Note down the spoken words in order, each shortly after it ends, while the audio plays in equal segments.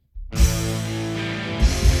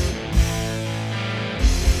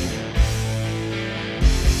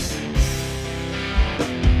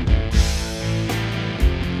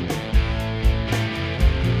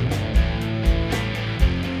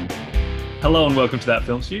Hello and welcome to That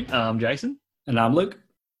Film Stew. I'm Jason. And I'm Luke.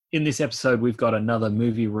 In this episode, we've got another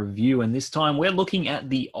movie review, and this time we're looking at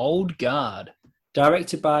The Old Guard.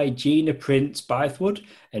 Directed by Gina Prince Bythewood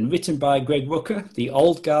and written by Greg Rucka, The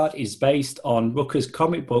Old Guard is based on Rucka's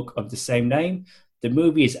comic book of the same name. The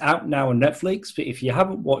movie is out now on Netflix, but if you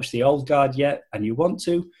haven't watched The Old Guard yet and you want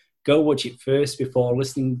to, go watch it first before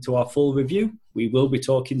listening to our full review. We will be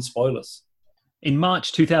talking spoilers. In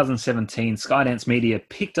March 2017, Skydance Media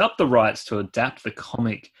picked up the rights to adapt the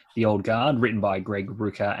comic The Old Guard, written by Greg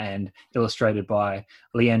Rucka and illustrated by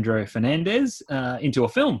Leandro Fernandez, into a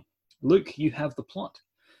film. Luke, you have the plot.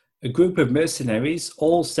 A group of mercenaries,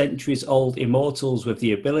 all centuries-old immortals with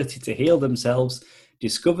the ability to heal themselves,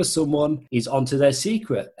 discover someone is onto their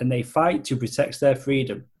secret and they fight to protect their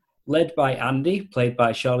freedom. Led by Andy, played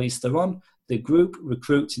by Charlize Theron, the group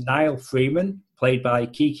recruits Niall Freeman, played by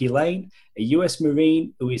Kiki Lane, a US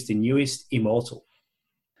Marine who is the newest immortal.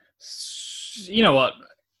 You know what?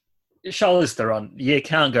 Charlize Theron, you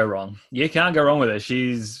can't go wrong. You can't go wrong with her.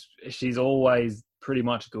 She's always pretty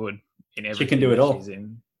much good in everything. She can do it all. She's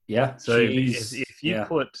in. Yeah. So if you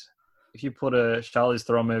put a Charlize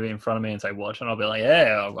Theron movie in front of me and say watch, and I'll be like,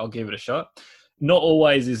 yeah, I'll give it a shot. Not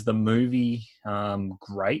always is the movie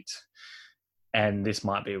great, and this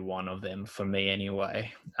might be one of them for me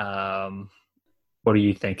anyway. What do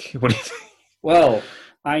you think? Well,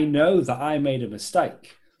 I know that I made a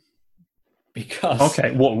mistake because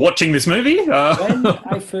okay, watching this movie? When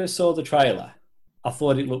I first saw the trailer, I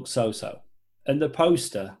thought it looked so-so, and the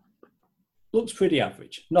poster looks pretty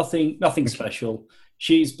average. Nothing special.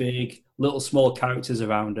 She's big, little small characters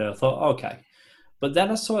around her. I thought, okay, but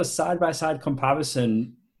then I saw a side-by-side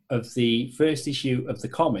comparison of the first issue of the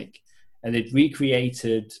comic, and they'd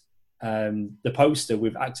recreated the poster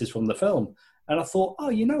with actors from the film. And I thought, oh,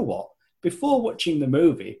 you know what? Before watching the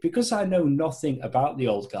movie, because I know nothing about The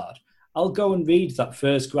Old Guard, I'll go and read that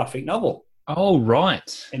first graphic novel. Oh,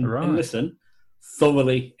 right. And listen,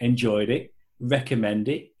 thoroughly enjoyed it. Recommend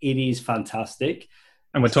it. It is fantastic.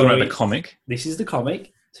 And we're talking about the comic. This is the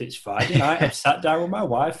comic. So it's Friday night. I've sat down with my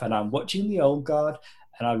wife and I'm watching The Old Guard.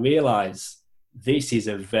 And I realise this is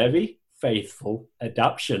a very faithful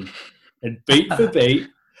adaptation. And beat for beat,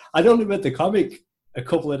 I'd only read the comic a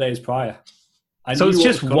couple of days prior. So it's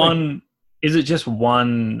just one. Is it just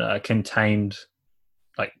one contained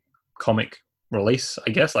like comic release? I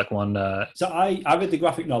guess like one. So I read the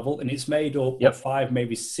graphic novel, and it's made up of 5,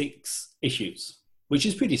 maybe 6 issues, which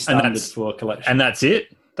is pretty standard for a collection. And that's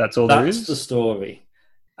it. That's all there is. That's the story.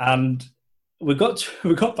 And we got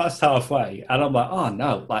past halfway, and I'm like, oh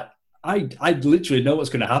no, like I literally know what's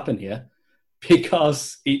going to happen here,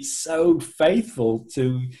 because it's so faithful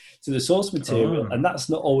to the source material, and that's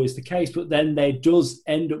not always the case. But then there does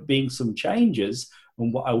end up being some changes,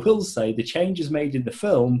 and what I will say, the changes made in the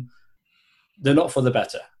film, they're not for the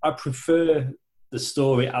better. I prefer the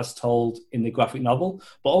story as told in the graphic novel,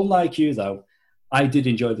 but unlike you, though, I did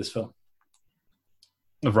enjoy this film.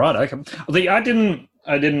 Right, okay. I didn't.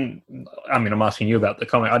 I mean, I'm asking you about the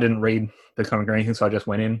comic. I didn't read the comic or anything, so I just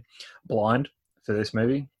went in blind for this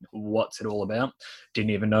movie. What's it all about? Didn't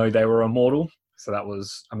even know they were immortal. So that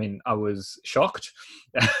was, I mean, I was shocked.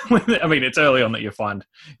 I mean, it's early on that you find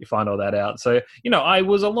all that out. So, I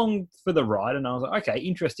was along for the ride, and I was like, okay,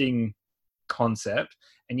 interesting concept.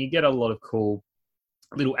 And you get a lot of cool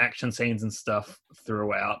little action scenes and stuff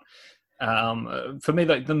throughout. For me,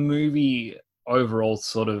 like the movie overall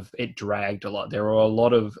sort of, it dragged a lot. There were a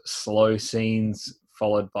lot of slow scenes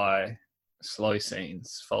followed by slow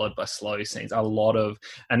scenes, a lot of,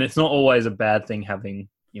 and it's not always a bad thing having,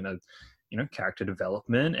 character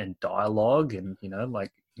development and dialogue and,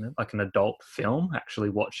 like an adult film, actually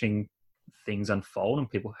watching things unfold and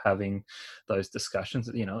people having those discussions,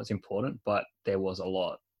 it's important, but there was a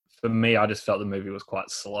lot. For me, I just felt the movie was quite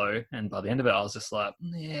slow. And by the end of it, I was just like,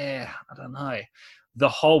 yeah, I don't know. The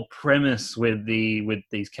whole premise with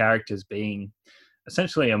these characters being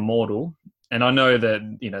essentially immortal, and I know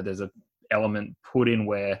that, there's a element put in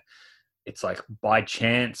where it's like by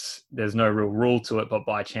chance, there's no real rule to it, but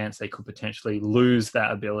by chance they could potentially lose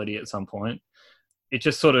that ability at some point. It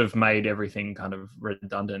just sort of made everything kind of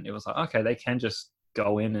redundant. It was like, okay, they can just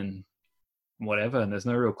go in and whatever, and there's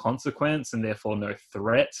no real consequence and therefore no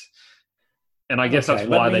threat. And I guess that's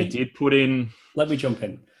why they did put in... Let me jump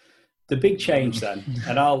in. The big change then,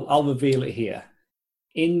 and I'll reveal it here.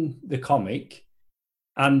 In the comic,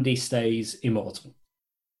 Andy stays immortal.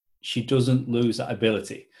 She doesn't lose that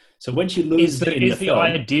ability. So when she loses it in the film...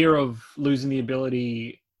 Is the idea of losing the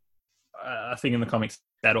ability a thing in the comics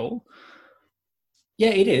at all? Yeah,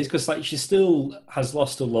 it is, because like she still has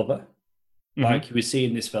lost a lover, like we see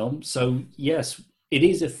in this film. So yes, it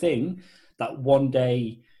is a thing that one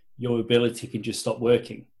day your ability can just stop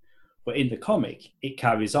working. But in the comic, it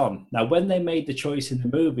carries on. Now, when they made the choice in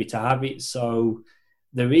the movie to have it so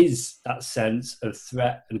there is that sense of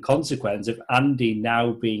threat and consequence of Andy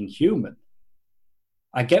now being human,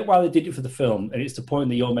 I get why they did it for the film, and it's the point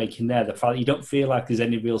that you're making there, the fact that you don't feel like there's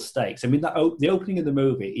any real stakes. I mean, the opening of the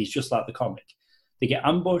movie is just like the comic. They get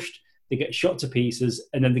ambushed, they get shot to pieces,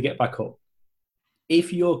 and then they get back up.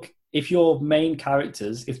 If your main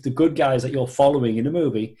characters, if the good guys that you're following in a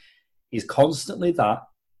movie is constantly that,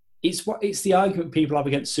 it's the argument people have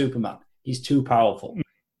against Superman. He's too powerful.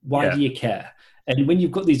 Why do you care? And when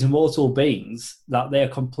you've got these immortal beings, that they are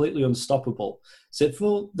completely unstoppable. So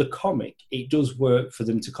for the comic, it does work for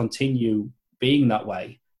them to continue being that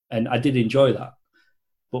way. And I did enjoy that.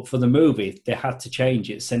 But for the movie, they had to change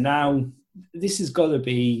it. So now this has got to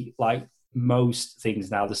be like most things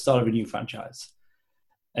now, the start of a new franchise.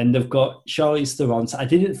 And they've got Charlize Theron. I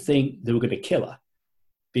didn't think they were going to kill her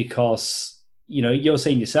because, you know, you're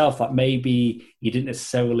saying yourself that maybe you didn't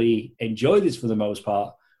necessarily enjoy this for the most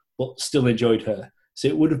part, but still enjoyed her. So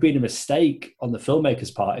it would have been a mistake on the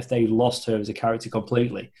filmmaker's part if they lost her as a character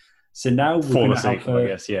completely. So now we're going to have her. I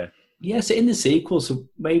guess, yeah. Yeah, so in the sequel, so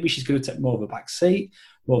maybe she's going to take more of a back seat,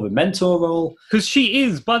 more of a mentor role. Because she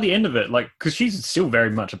is, by the end of it, because she's still very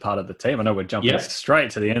much a part of the team. I know we're jumping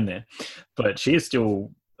straight to the end there, but she is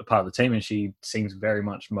still a part of the team, and she seems very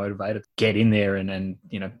much motivated to get in there and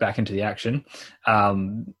you know, back into the action.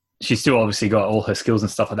 She's still obviously got all her skills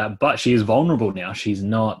and stuff like that, but she is vulnerable now. She's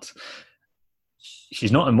not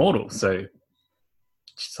immortal.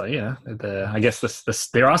 So yeah, I guess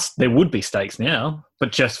there would be stakes now,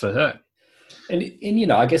 but just for her. And you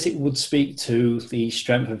know, I guess it would speak to the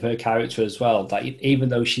strength of her character as well. That even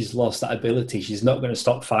though she's lost that ability, she's not going to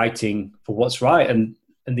stop fighting for what's right. And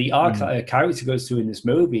the arc that her character goes through in this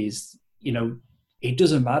movie is, you know, it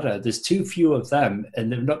doesn't matter. There's too few of them,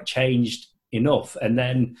 and they've not changed enough. And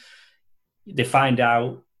then they find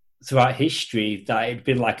out throughout history that it'd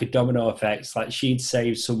been like a domino effect. Like she'd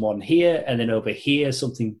saved someone here, and then over here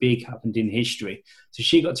something big happened in history. So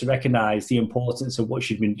she got to recognize the importance of what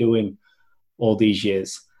she'd been doing all these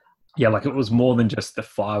years. Yeah, like it was more than just the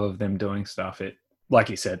 5 of them doing stuff. It, like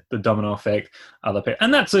you said, the domino effect, other people,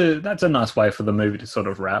 and that's a nice way for the movie to sort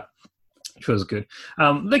of wrap, which was good.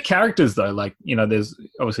 The characters, though, like, you know, there's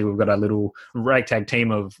obviously we've got our little ragtag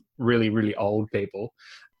team of really, really old people,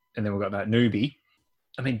 and then we've got that newbie.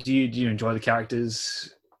 I mean, do you enjoy the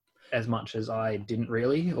characters as much as I didn't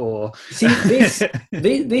really? Or see,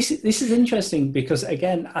 this is interesting because,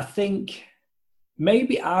 again, I think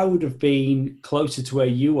maybe I would have been closer to where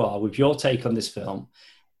you are with your take on this film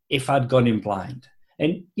if I'd gone in blind.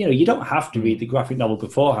 And, you know, you don't have to read the graphic novel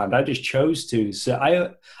beforehand. I just chose to. So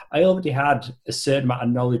I already had a certain amount of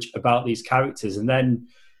knowledge about these characters. And then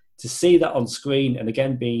to see that on screen and,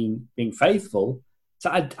 again, being faithful, so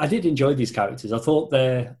I did enjoy these characters. I thought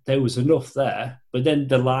there was enough there. But then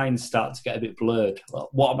the lines start to get a bit blurred. Well,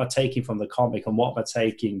 what am I taking from the comic and what am I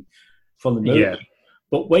taking from the movie? Yeah.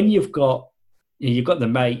 But when you've got the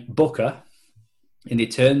mate, Booker, and he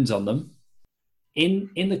turns on them, in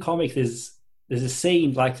the comic there's a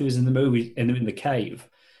scene like there was in the movie in the cave,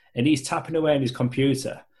 and he's tapping away on his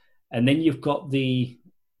computer, and then you've got the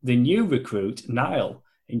new recruit, Nile,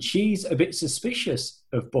 and she's a bit suspicious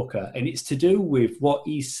of Booker, and it's to do with what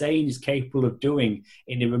he's saying he's capable of doing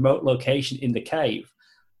in a remote location in the cave.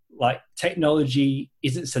 Like, technology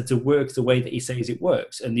isn't said to work the way that he says it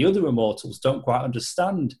works, and the other immortals don't quite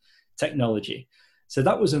understand technology. So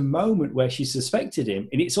that was a moment where she suspected him,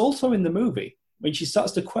 and it's also in the movie when she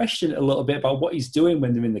starts to question a little bit about what he's doing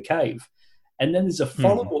when they're in the cave. And then there's a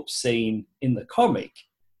follow-up scene in the comic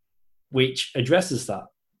which addresses that,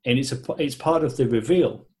 and it's part of the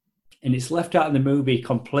reveal, and it's left out in the movie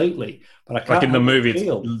completely. But I can't, like in the movie,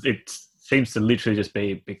 it seems to literally just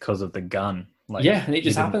be because of the gun. Like, yeah, and it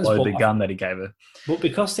just happens. Blow the gun that he gave her. But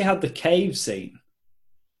because they had the cave scene,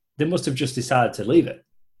 they must have just decided to leave it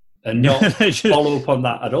and not follow up on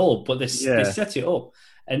that at all. But they set it up.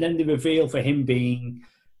 And then the reveal for him being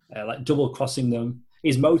like double-crossing them.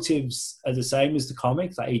 His motives are the same as the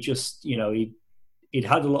comic, that he just, you know, he'd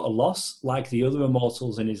had a lot of loss like the other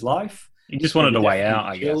immortals in his life. He just wanted a way out,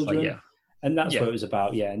 I guess. Like, yeah. And that's what it was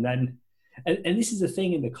about, yeah. And then, and this is the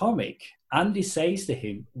thing in the comic, Andy says to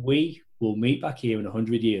him, "We will meet back here in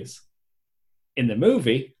 100 years." In the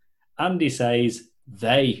movie, Andy says,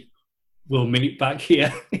 "They will meet back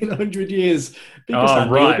here in 100 years." Because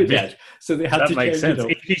Andy will be dead. So they had to change it up.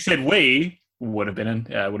 If he said "we," would have been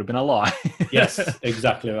a lie. Yes,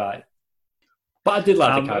 exactly right. But I did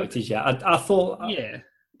like the characters, yeah. I thought...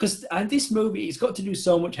 because this movie, it's got to do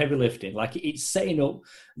so much heavy lifting. Like, it's setting up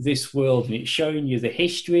this world and it's showing you the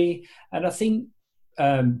history. And I think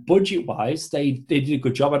budget-wise, they did a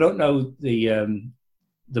good job. I don't know the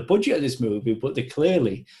budget of this movie, but they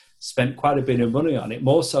clearly spent quite a bit of money on it,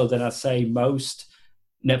 more so than I'd say most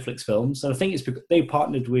Netflix films. And I think it's because they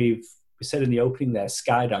partnered with, we said in the opening there,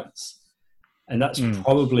 Skydance. And that's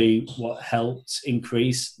probably what helped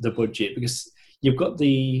increase the budget, because you've got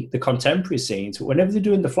the contemporary scenes, but whenever they're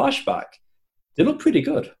doing the flashback, they look pretty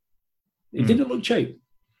good. It didn't look cheap.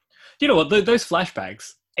 You know what? Those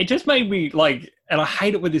flashbacks, it just made me like, and I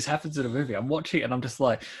hate it when this happens in a movie. I'm watching it and I'm just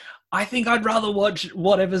like, I think I'd rather watch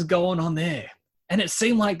whatever's going on there. And it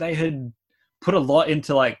seemed like they had put a lot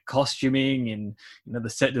into like costuming and, you know, the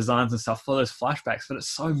set designs and stuff for those flashbacks, but it's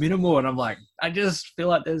so minimal. And I'm like, I just feel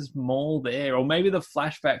like there's more there. Or maybe the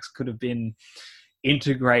flashbacks could have been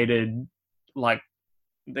integrated, like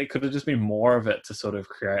there could have just been more of it to sort of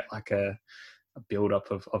create like a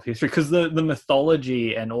build-up of history. Because the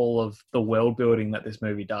mythology and all of the world building that this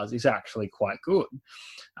movie does is actually quite good.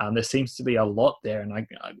 There seems to be a lot there. And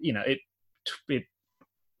it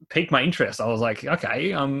piqued my interest. I was like,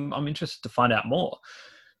 okay, I'm interested to find out more.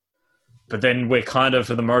 But then we're kind of,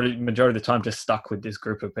 for the majority of the time, just stuck with this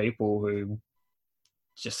group of people who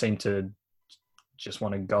just seem to just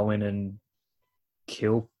want to go in and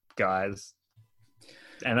kill guys.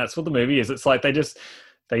 And that's what the movie is. It's like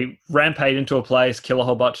they rampage into a place, kill a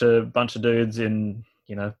whole bunch of dudes in,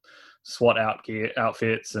 you know, SWAT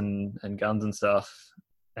outfits and guns and stuff,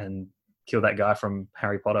 and kill that guy from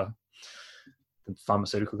Harry Potter, the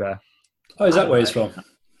pharmaceutical guy. Oh, is that where he's from?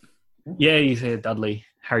 Yeah, he's here, Dudley,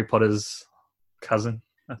 Harry Potter's cousin,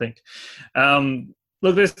 I think.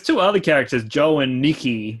 Look, there's two other characters, Joe and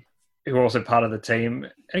Nikki, who are also part of the team.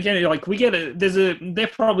 And again, like, we get it. They're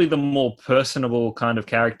probably the more personable kind of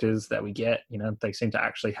characters that we get. You know, they seem to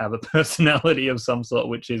actually have a personality of some sort,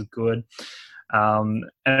 which is good. And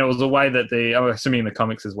it was a way that I'm assuming in the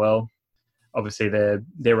comics as well, obviously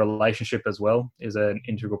their relationship as well is an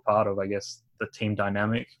integral part of, I guess, the team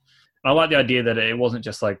dynamic. And I like the idea that it wasn't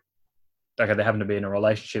just like, okay, they happen to be in a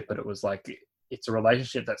relationship, but it was like, it's a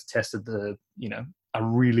relationship that's tested a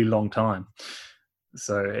really long time.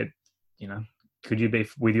 So it, you know, could you be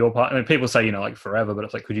with your partner? I mean, people say, you know, like forever, but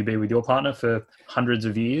it's like, could you be with your partner for hundreds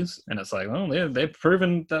of years? And it's like, well, they've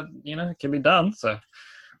proven that, you know, it can be done. So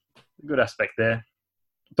good aspect there.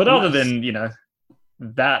 But other than, you know,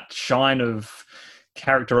 that shine of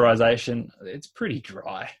characterization, it's pretty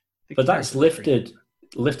dry. But that's lifted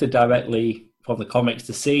directly from the comics.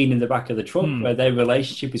 The scene in the back of the truck where their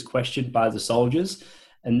relationship is questioned by the soldiers,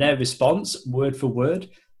 and their response, word for word,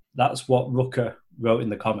 that's what Rucker wrote in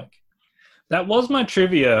the comic. That was my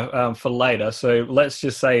trivia for later. So let's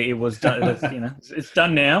just say it was done. You know, it's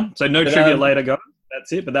done now. So no trivia later, guys.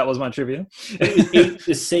 That's it. But that was my trivia.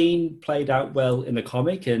 The scene played out well in the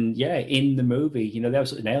comic, and yeah, in the movie, you know, they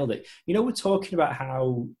absolutely nailed it. You know, we're talking about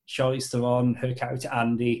how Charlize Theron, her character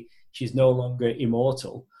Andy, she's no longer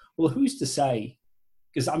immortal. Well, who's to say?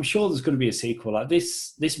 Because I'm sure there's going to be a sequel. Like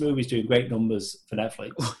this movie's doing great numbers for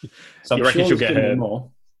Netflix. So you reckon she'll get her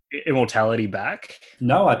immortality back?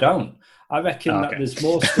 No, I don't. I reckon that there's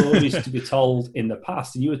more stories to be told in the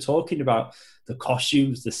past. And you were talking about the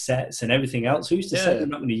costumes, the sets, and everything else. Who's to say they're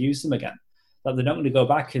not going to use them again? That they're not going to go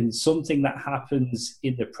back and something that happens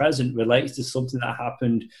in the present relates to something that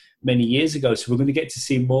happened many years ago. So we're going to get to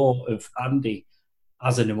see more of Andy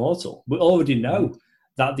as an immortal. We already know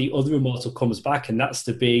that the other immortal comes back, and that's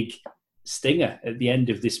the big stinger at the end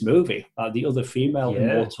of this movie. The other female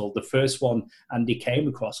immortal, the first one Andy came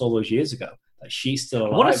across all those years ago, that she's still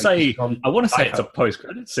alive. I want to say it's a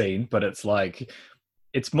post-credit scene, but it's like,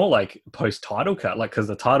 it's more like post-title cut, like, because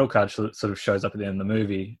the title card sort of shows up at the end of the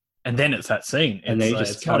movie, and then it's that scene, and then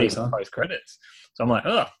it's not even post-credits. So I'm like,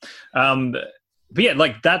 but yeah,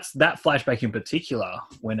 like that flashback in particular,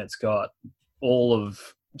 when it's got all of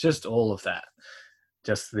that,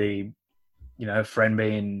 just the, you know, friend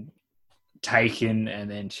being taken, and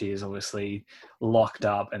then she is obviously locked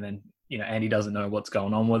up, and then, you know, Andy doesn't know what's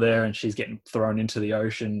going on with her, and she's getting thrown into the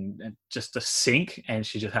ocean and just to sink, and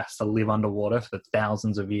she just has to live underwater for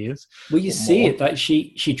thousands of years. Well, you see it, like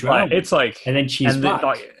she drowned. Like, it's like, and then she's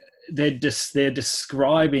back. They're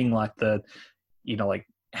describing like the, you know, like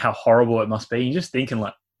how horrible it must be. You're just thinking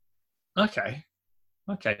like, okay.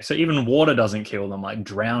 So even water doesn't kill them, like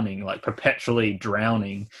drowning, like perpetually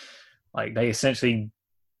drowning. Like they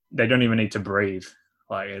don't even need to breathe.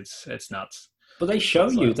 Like it's nuts. But they show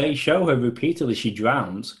her repeatedly. She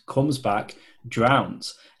drowns, comes back,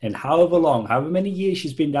 drowns. And however many years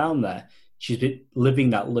she's been down there, she's been living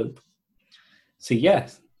that loop. So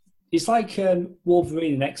yes, It's like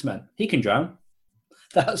Wolverine in X-Men. He can drown.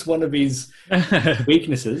 That's one of his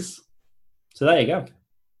weaknesses. So there you go.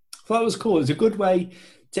 I thought it was cool. It's a good way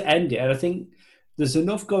to end it. And I think there's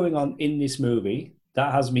enough going on in this movie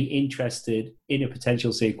that has me interested in a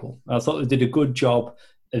potential sequel. I thought they did a good job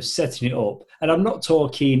of setting it up. And I'm not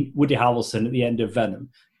talking Woody Harrelson at the end of Venom.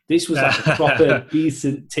 This was like a proper,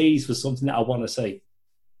 decent tease for something that I want to see.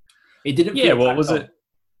 It didn't feel well, was it?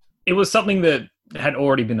 It was something that had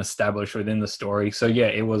already been established within the story. So yeah,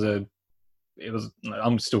 it was,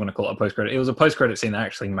 I'm still going to call it a post-credit. It was a post-credit scene that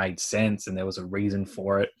actually made sense and there was a reason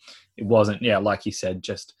for it. It wasn't, like you said,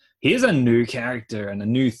 just here's a new character and a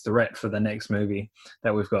new threat for the next movie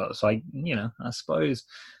that we've got. So I suppose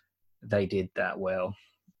they did that well.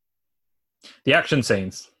 The action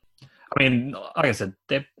scenes, I mean, like I said,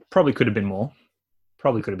 there probably could have been more.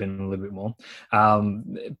 Probably could have been a little bit more.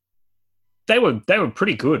 They were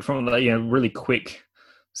pretty good from the really quick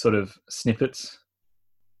sort of snippets.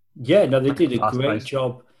 Yeah, no, they did a great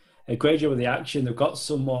job. A great job with the action. They've got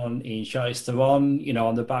someone in Charlize Theron,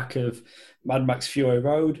 on the back of Mad Max Fury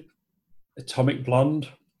Road, Atomic Blonde.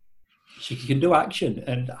 She can do action,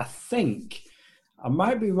 and I think I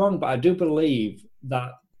might be wrong, but I do believe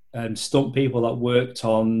that stunt people that worked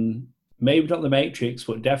on maybe not The Matrix,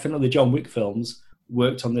 but definitely the John Wick films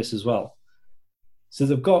worked on this as well. So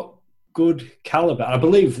they've got good caliber. I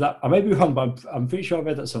believe that, I may be wrong, but I'm pretty sure I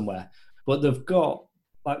read that somewhere. But they've got,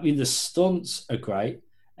 the stunts are great.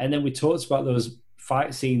 And then we talked about those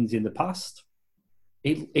fight scenes in the past.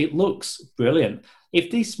 It looks brilliant.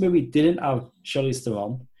 If this movie didn't have Charlize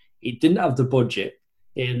Theron, it didn't have the budget,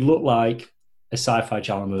 it looked like a sci-fi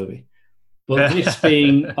channel movie. But this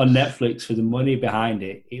being on Netflix for the money behind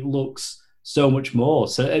it, it looks so much more.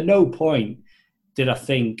 So at no point did I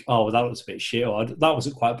think, oh, that looks a bit shit, or that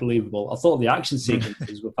wasn't quite believable. I thought the action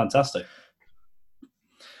sequences were fantastic.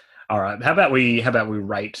 All right, how about we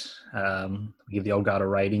rate? Give the old guard a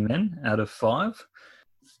rating then out of 5.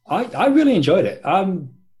 I really enjoyed it.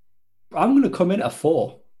 I'm going to come in at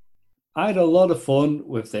 4. I had a lot of fun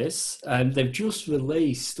with this, and they've just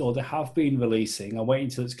released, or they have been releasing, I'm waiting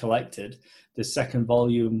until it's collected, the second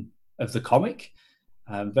volume of the comic.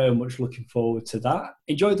 I'm very much looking forward to that.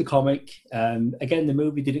 Enjoyed the comic. Again, the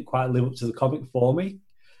movie didn't quite live up to the comic for me,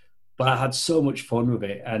 but I had so much fun with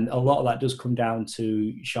it, and a lot of that does come down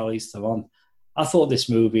to Charlize Theron. I thought this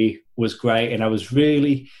movie was great, and I was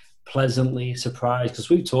really pleasantly surprised, because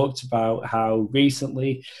we've talked about how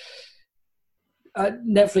recently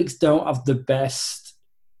Netflix don't have the best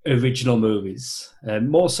original movies,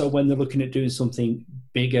 more so when they're looking at doing something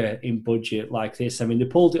bigger in budget like this. I mean, they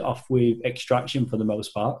pulled it off with Extraction for the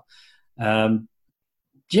most part. 4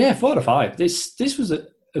 out of 5. This was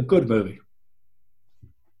a good movie.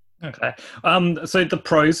 Okay. So the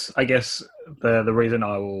pros, I guess, the reason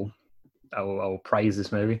I will praise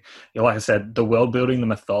this movie, like I said, the world building, the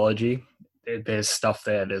mythology. There's stuff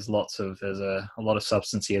there. There's a lot of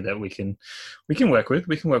substance here that we can work with.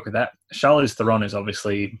 We can work with that. Charlize Theron is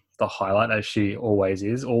obviously the highlight, as she always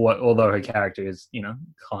is. Although her character is,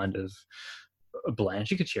 kind of bland.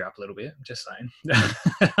 She could cheer up a little bit. I'm just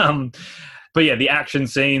saying. But yeah, the action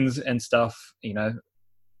scenes and stuff,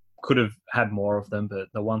 could have had more of them. But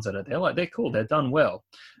the ones that are there, they're cool. They're done well.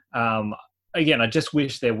 Again, I just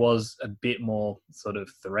wish there was a bit more sort of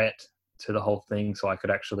threat to the whole thing, so I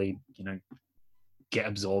could actually, get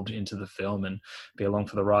absorbed into the film and be along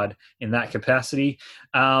for the ride in that capacity.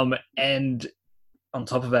 And on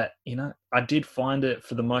top of that, I did find it,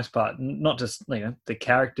 for the most part, not just, the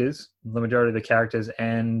characters, the majority of the characters,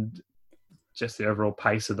 and just the overall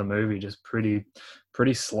pace of the movie, just pretty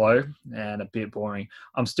slow and a bit boring.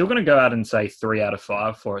 I'm still going to go out and say 3 out of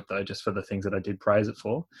 5 for it, though, just for the things that I did praise it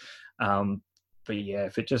for. But yeah,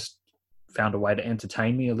 if it just found a way to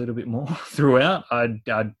entertain me a little bit more throughout,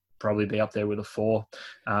 I'd probably be up there with a 4.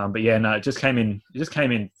 But yeah, no, it just came in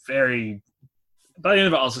very, by the end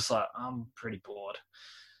of it, I was just like, I'm pretty bored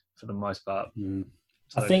for the most part.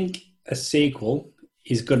 So, I think a sequel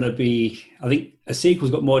is going to be, a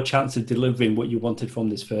sequel's got more chance of delivering what you wanted from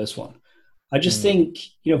this first one. I just think,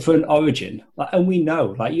 for an origin, and we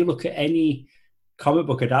know, you look at any comic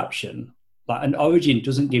book adaptation, an origin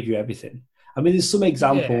doesn't give you everything. I mean, there's some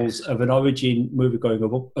examples of an origin movie going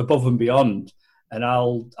above and beyond, and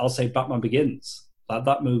I'll say Batman Begins.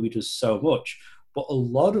 That movie does so much. But a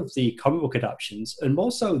lot of the comic book adaptations, and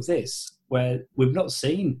more so this, where we've not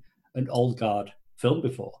seen an old guard film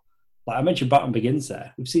before. I mentioned Batman Begins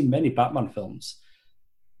there. We've seen many Batman films.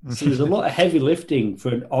 So there's a lot of heavy lifting for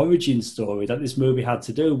an origin story that this movie had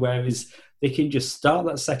to do, whereas they can just start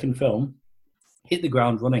that second film, hit the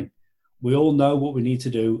ground running. We all know what we need to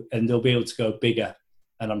do, and they'll be able to go bigger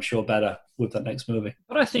and I'm sure better with that next movie.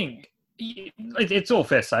 But I think it's all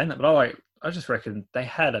fair saying that, but I just reckon they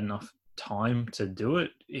had enough time to do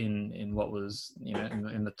it in what was, you know,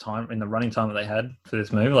 in the running time that they had for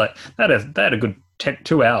this movie. Like they had a good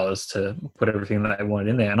 2 hours to put everything that they wanted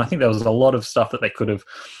in there, and I think there was a lot of stuff that they could have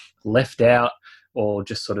left out or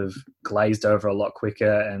just sort of glazed over a lot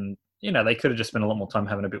quicker. And you know, they could have just spent a lot more time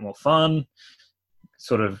having a bit more fun,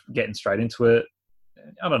 sort of getting straight into it.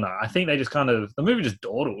 I don't know. I think they just the movie just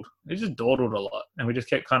dawdled. It just dawdled a lot, and we just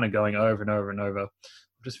kept kind of going over and over and over,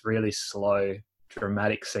 just really slow,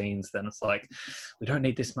 dramatic scenes. Then it's like, we don't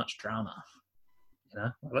need this much drama. You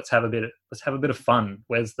know, let's have a bit of fun.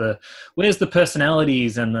 Where's the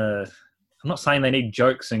personalities and the? I'm not saying they need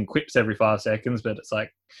jokes and quips every 5 seconds, but it's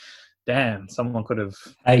like, damn, someone could have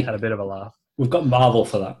had a bit of a laugh. We've got Marvel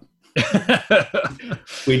for that.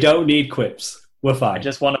 We don't need quips. We're fine. I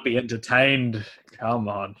just want to be entertained. Come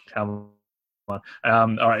on. All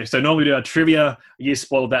right, so normally we do our trivia. You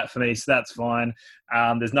spoiled that for me, so that's fine.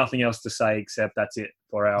 There's nothing else to say except that's it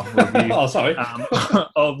for our review. Oh, sorry.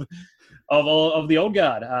 Of the Old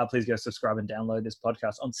Guard. Please go subscribe and download this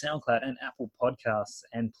podcast on SoundCloud and Apple Podcasts,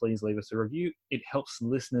 and please leave us a review. It helps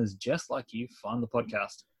listeners just like you find the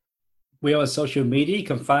podcast. We are on social media. You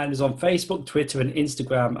can find us on Facebook, Twitter, and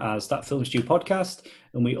Instagram as That Film Stew Podcast.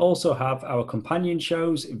 And we also have our companion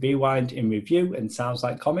shows, Rewind in Review and Sounds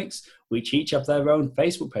Like Comics, which each have their own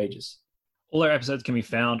Facebook pages. All our episodes can be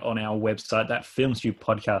found on our website,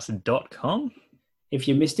 thatfilmstewpodcast.com. If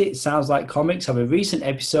you missed it, Sounds Like Comics have a recent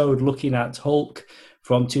episode looking at Hulk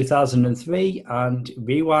from 2003, and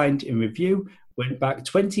Rewind in Review went back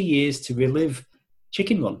 20 years to relive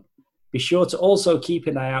Chicken Run. Be sure to also keep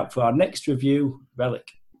an eye out for our next review,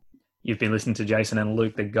 Relic. You've been listening to Jason and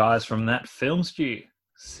Luke, the guys from That Film Stew.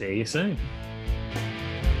 See you soon.